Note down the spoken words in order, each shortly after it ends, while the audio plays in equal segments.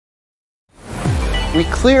We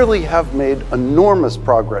clearly have made enormous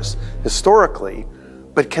progress historically,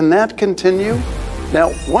 but can that continue?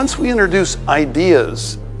 Now, once we introduce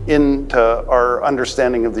ideas into our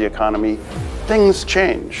understanding of the economy, things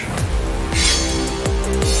change.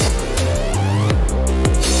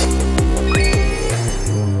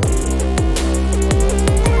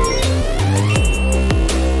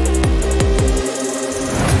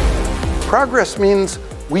 Progress means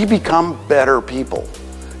we become better people.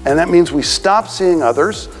 And that means we stop seeing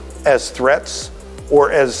others as threats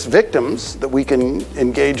or as victims that we can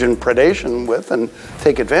engage in predation with and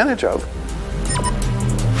take advantage of.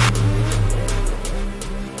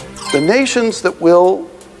 The nations that will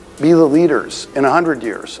be the leaders in 100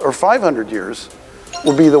 years or 500 years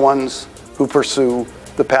will be the ones who pursue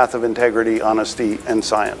the path of integrity, honesty, and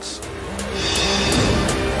science.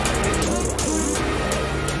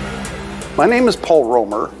 My name is Paul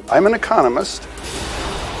Romer. I'm an economist,